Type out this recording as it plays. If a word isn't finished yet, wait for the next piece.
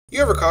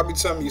You ever copied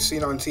something you've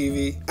seen on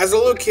TV? As a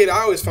little kid,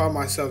 I always found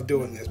myself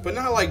doing this, but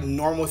not like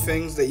normal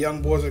things that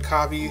young boys would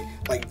copy,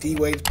 like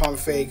D-Wade's pump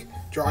fake,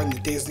 drawing the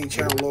Disney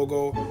Channel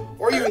logo,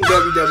 or even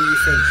WWE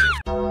finishes.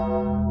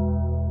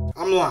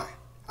 I'm lying.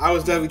 I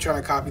was definitely trying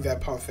to copy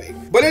that pump fake.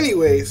 But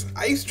anyways,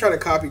 I used to try to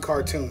copy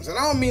cartoons, and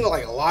I don't mean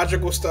like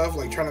logical stuff,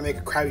 like trying to make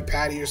a Krabby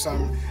Patty or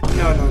something.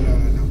 No.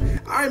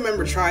 I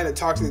remember trying to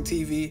talk to the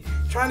TV,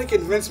 trying to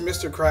convince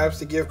Mr. Krabs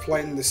to give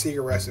Plankton the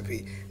secret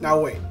recipe. Now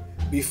wait.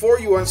 Before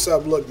you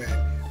unsub, look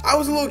man, I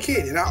was a little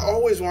kid and I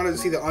always wanted to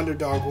see the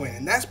underdog win,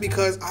 and that's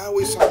because I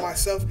always saw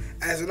myself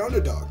as an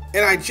underdog.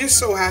 And I just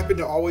so happened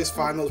to always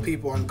find those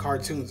people on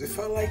cartoons. It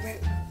felt like, man,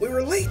 we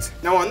were late.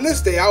 Now on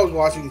this day, I was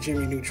watching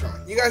Jimmy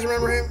Neutron. You guys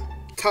remember him?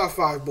 Top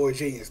 5 boy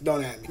genius,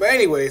 don't at me. But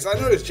anyways, I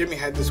noticed Jimmy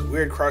had this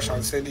weird crush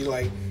on Cindy.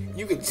 Like,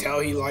 you could tell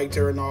he liked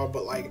her and all,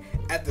 but like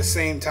at the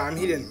same time,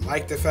 he didn't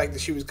like the fact that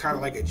she was kind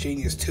of like a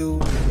genius too.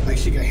 Like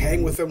she could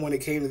hang with him when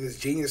it came to this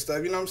genius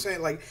stuff, you know what I'm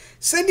saying? Like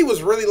Cindy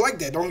was really like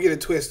that, don't get it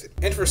twisted.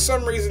 And for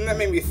some reason, that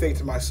made me think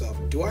to myself,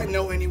 do I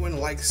know anyone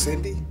like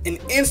Cindy? And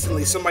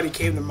instantly somebody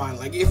came to mind,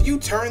 like if you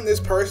turn this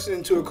person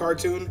into a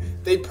cartoon,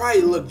 they'd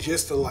probably look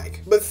just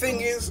alike. But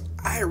thing is,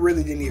 I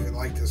really didn't even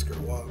like this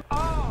girl.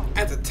 Well,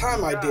 at the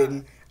time I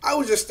didn't. I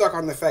was just stuck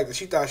on the fact that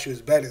she thought she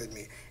was better than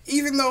me.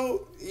 Even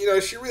though, you know,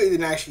 she really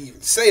didn't actually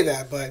even say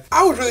that, but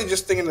I was really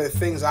just thinking of the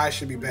things I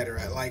should be better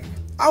at. Like,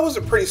 I was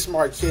a pretty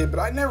smart kid, but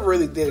I never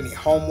really did any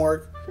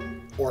homework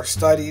or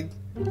studied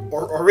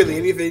or really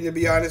anything, to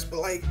be honest.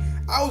 But like,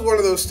 I was one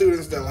of those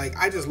students that like,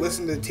 I just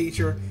listened to the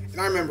teacher and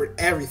I remembered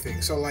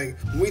everything. So like,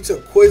 when we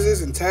took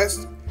quizzes and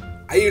tests,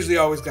 I usually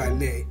always got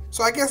an A.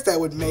 So I guess that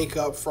would make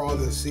up for all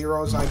the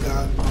zeros I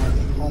got on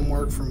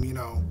homework from, you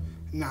know,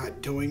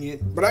 not doing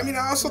it. But I mean,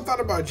 I also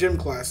thought about gym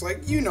class.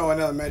 Like, you know, in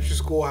elementary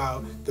school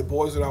how the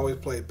boys would always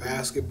play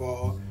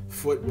basketball,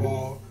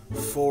 football,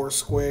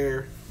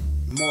 foursquare,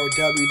 more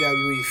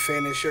WWE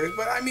finishers.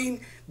 But I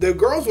mean, the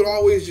girls would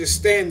always just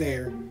stand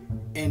there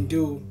and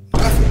do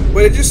nothing.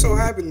 But it just so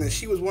happened that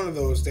she was one of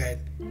those that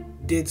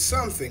did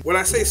something. When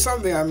I say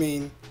something, I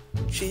mean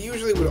she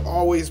usually would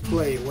always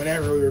play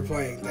whatever we were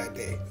playing that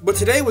day. But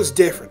today was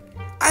different.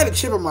 I had a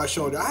chip on my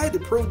shoulder. I had to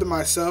prove to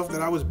myself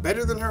that I was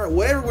better than her at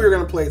whatever we were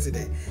going to play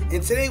today.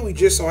 And today we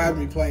just so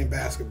happened to be playing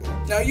basketball.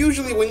 Now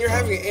usually when you're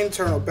having an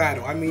internal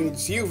battle, I mean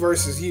it's you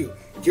versus you,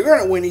 you're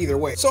going to win either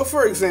way. So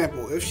for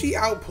example, if she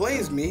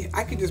outplays me,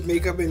 I could just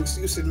make up an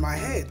excuse in my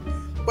head.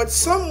 But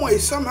some way,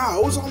 somehow,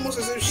 it was almost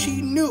as if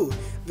she knew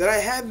that I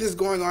had this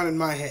going on in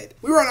my head.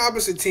 We were on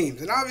opposite teams,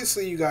 and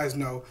obviously you guys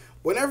know,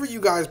 whenever you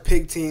guys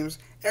pick teams,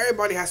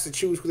 everybody has to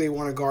choose who they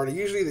want to guard. And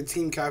usually the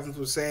team captains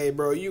will say, hey,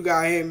 bro, you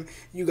got him,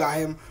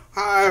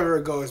 however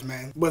it goes,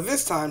 man. But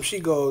this time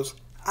she goes,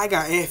 I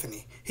got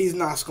Anthony. He's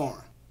not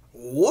scoring.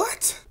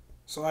 What?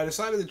 So I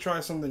decided to try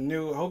something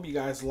new. I hope you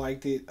guys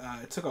liked it.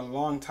 It took a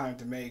long time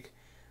to make.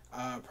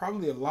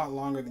 Probably a lot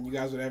longer than you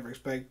guys would ever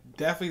expect.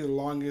 Definitely the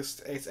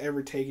longest it's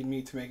ever taken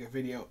me to make a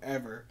video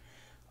ever.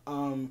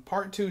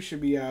 Part 2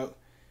 should be out.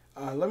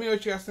 Let me know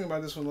what you guys think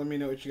about this one. Let me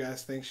know what you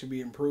guys think should be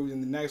improved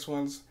in the next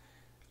ones.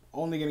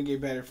 Only going to get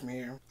better from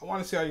here. I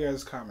want to see all you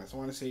guys' comments. I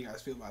want to see how you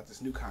guys feel about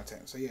this new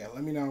content. So yeah,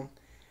 let me know.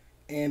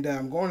 And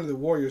I'm going to the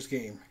Warriors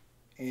game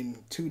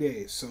in 2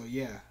 days. So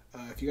yeah,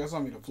 if you guys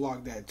want me to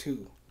vlog that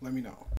too, let me know.